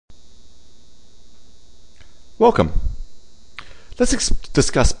Welcome. Let's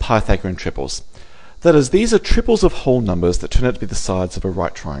discuss Pythagorean triples. That is, these are triples of whole numbers that turn out to be the sides of a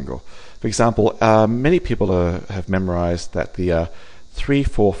right triangle. For example, many people have memorized that the 3,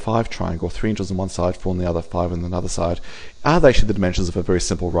 4, 5 triangle, 3 inches on one side, 4 on the other, 5 on another side, are actually the dimensions of a very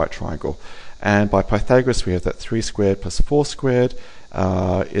simple right triangle. And by Pythagoras, we have that 3 squared plus 4 squared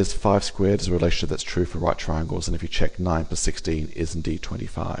is 5 squared, is a relationship that's true for right triangles. And if you check, 9 plus 16 is indeed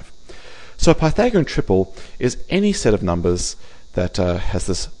 25. So a Pythagorean triple is any set of numbers that has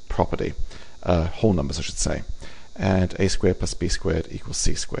this property, whole numbers I should say, and a squared plus b squared equals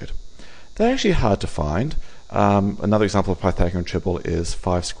c squared. They're actually hard to find. Another example of Pythagorean triple is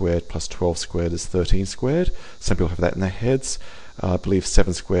 5 squared plus 12 squared is 13 squared. Some people have that in their heads. I believe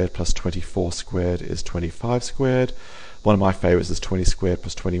 7 squared plus 24 squared is 25 squared. One of my favorites is 20 squared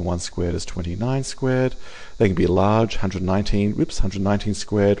plus 21 squared is 29 squared. They can be large, 119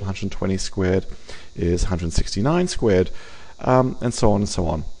 squared, 120 squared is 169 squared, and so on and so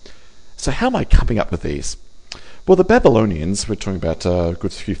on. So how am I coming up with these? Well, the Babylonians, we're talking about a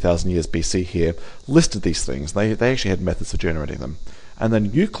good few thousand years BC here, listed these things. They actually had methods for generating them. And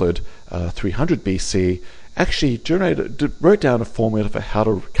then Euclid, 300 BC, actually wrote down a formula for how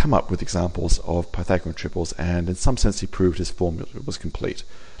to come up with examples of Pythagorean triples, and in some sense he proved his formula was complete.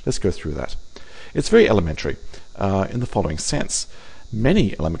 Let's go through that. It's very elementary in the following sense.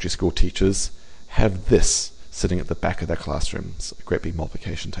 Many elementary school teachers have this sitting at the back of their classrooms, a great big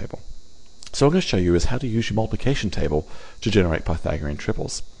multiplication table. So what I'm going to show you is how to use your multiplication table to generate Pythagorean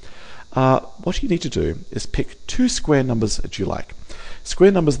triples. What you need to do is pick two square numbers that you like.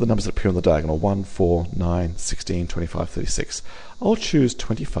 Square numbers are the numbers that appear on the diagonal, 1, 4, 9, 16, 25, 36. I'll choose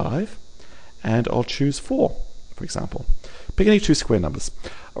 25 and I'll choose 4, for example. Pick any two square numbers.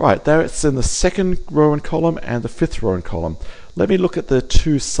 Alright, there it's in the second row and column and the fifth row and column. Let me look at the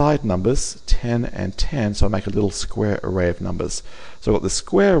two side numbers, 10 and 10, so I make a little square array of numbers. So I've got the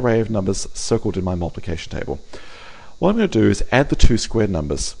square array of numbers circled in my multiplication table. What I'm going to do is add the two square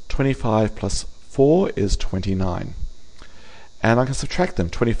numbers. 25 plus 4 is 29. And I can subtract them.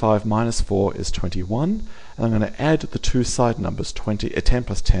 25 minus 4 is 21. And I'm going to add the two side numbers. 10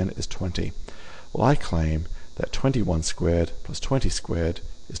 plus 10 is 20. Well, I claim that 21 squared plus 20 squared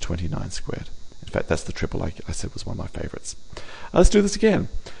is 29 squared. In fact, that's the triple I said was one of my favorites. Let's do this again.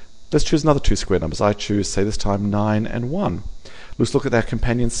 Let's choose another two square numbers. I choose, say this time, 9 and 1. Let's look at their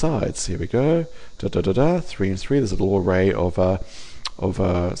companion sides. Here we go. 3 and 3. There's a little array of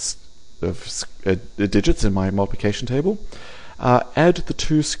digits in my multiplication table. Add the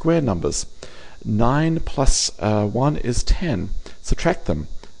two square numbers. 9 plus 1 is 10. Subtract them,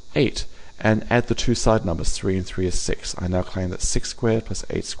 8. And add the two side numbers. 3 and 3 is 6. I now claim that 6 squared plus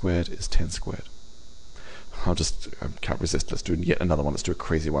 8 squared is 10 squared. I can't resist. Let's do yet another one. Let's do a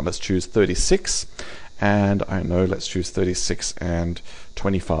crazy one. Let's choose 36. And I don't know, let's choose 36 and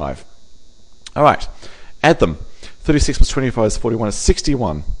 25. Alright, add them. 36 plus 25 is 41, is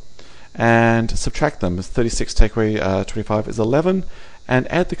 61. And subtract them. 36 take away 25 is 11.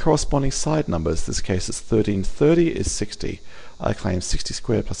 And add the corresponding side numbers. In this case it's 13, 30 is 60. I claim 60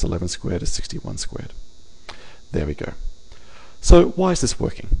 squared plus 11 squared is 61 squared. There we go. So why is this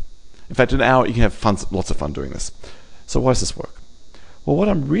working? In fact, in an hour you can have lots of fun doing this. So why does this work? Well, what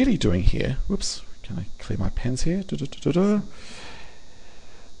I'm really doing here, whoops, can I clear my pens here?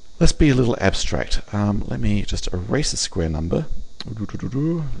 Let's be a little abstract. Let me just erase a square number.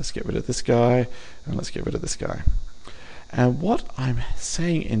 Let's get rid of this guy, and let's get rid of this guy. And what I'm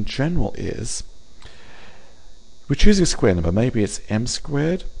saying in general is, we're choosing a square number. Maybe it's m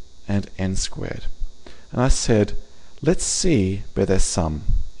squared and n squared. And I said, let's see by their sum,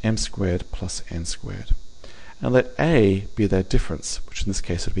 m squared plus n squared. And let a be their difference, which in this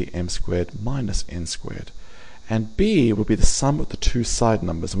case would be m squared minus n squared. And b will be the sum of the two side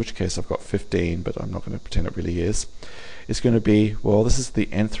numbers, in which case I've got 15, but I'm not going to pretend it really is. It's going to be, well, this is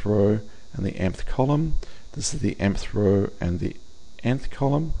the nth row and the nth column. This is the nth row and the nth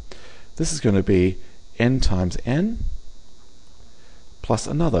column. This is going to be n times n plus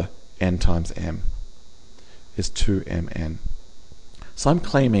another n times m is 2mn. So I'm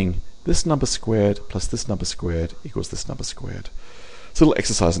claiming this number squared plus this number squared equals this number squared. So a little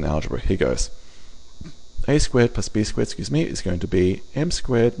exercise in algebra. Here goes. A squared plus b squared, is going to be m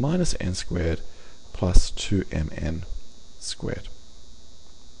squared minus n squared plus 2mn squared.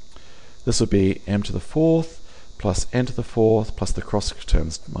 This would be m to the fourth plus n to the fourth plus the cross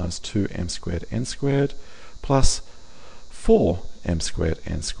terms minus 2m squared n squared plus 4m squared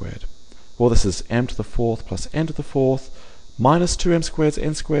n squared. Well, this is m to the fourth plus n to the fourth minus 2m squared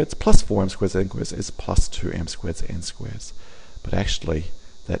n squared plus 4m squared n squared is plus 2m squared n squared. But actually,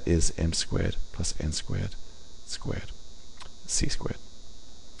 that is m squared plus n squared squared, c squared.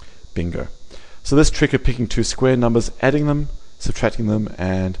 Bingo. So this trick of picking two square numbers, adding them, subtracting them,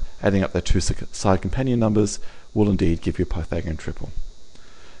 and adding up their two side companion numbers will indeed give you a Pythagorean triple.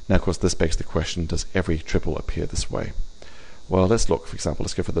 Now, of course, this begs the question, does every triple appear this way? Well, let's look. For example,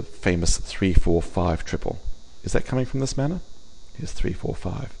 let's go for the famous 3, 4, 5 triple. Is that coming from this manner? Here's 3, 4,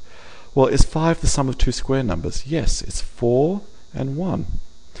 5. Well, is 5 the sum of two square numbers? Yes, it's 4 and 1.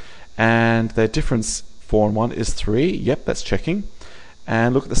 And their difference, 4 and 1, is 3. Yep, that's checking.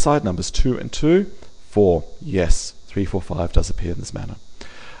 And look at the side numbers, 2 and 2, 4. Yes, 3, 4, 5 does appear in this manner.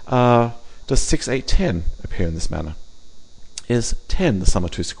 Does 6, 8, 10 appear in this manner? Is 10 the sum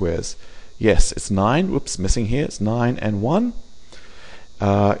of two squares? Yes, it's 9. Whoops, missing here. It's 9 and 1.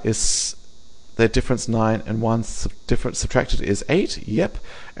 Is their difference 9 and 1 difference subtracted is 8? Yep.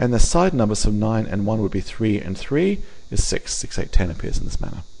 And the side numbers of 9 and 1 would be 3 and 3 is 6. 6, 8, 10 appears in this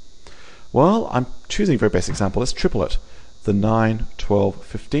manner. Well, I'm choosing a very basic example. Let's triple it. The 9, 12,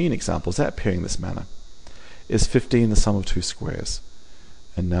 15 example, is that appearing in this manner? Is 15 the sum of two squares?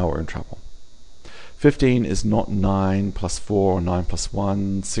 And now we're in trouble. 15 is not 9 plus 4 or 9 plus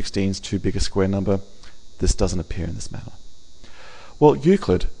 1. 16 is too big a square number. This doesn't appear in this manner. Well,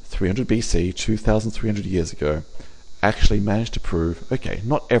 Euclid, 300 BC, 2,300 years ago, actually managed to prove, okay,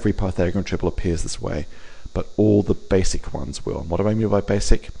 not every Pythagorean triple appears this way, but all the basic ones will. What do I mean by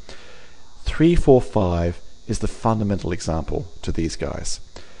basic? 3, 4, 5 is the fundamental example to these guys.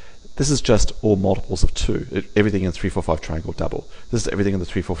 This is just all multiples of 2. Everything in 3, 4, 5 triangle double. This is everything in the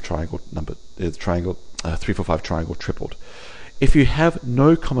 3, 4 triangle 3, 4, 5 triangle tripled. If you have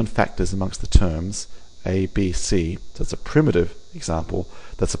no common factors amongst the terms a, b, c, so it's a primitive example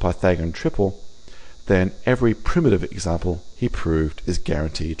that's a Pythagorean triple, then every primitive example he proved is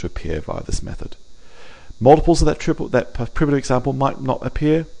guaranteed to appear via this method. Multiples of that primitive example might not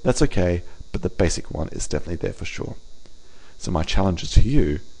appear. That's okay, but the basic one is definitely there for sure. So my challenge to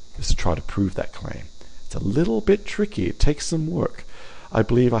you is to try to prove that claim. It's a little bit tricky. It takes some work. I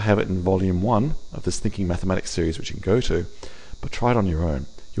believe I have it in volume 1 of this Thinking Mathematics series, which you can go to, but try it on your own.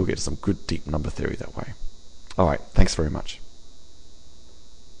 You'll get some good deep number theory that way. All right, thanks very much.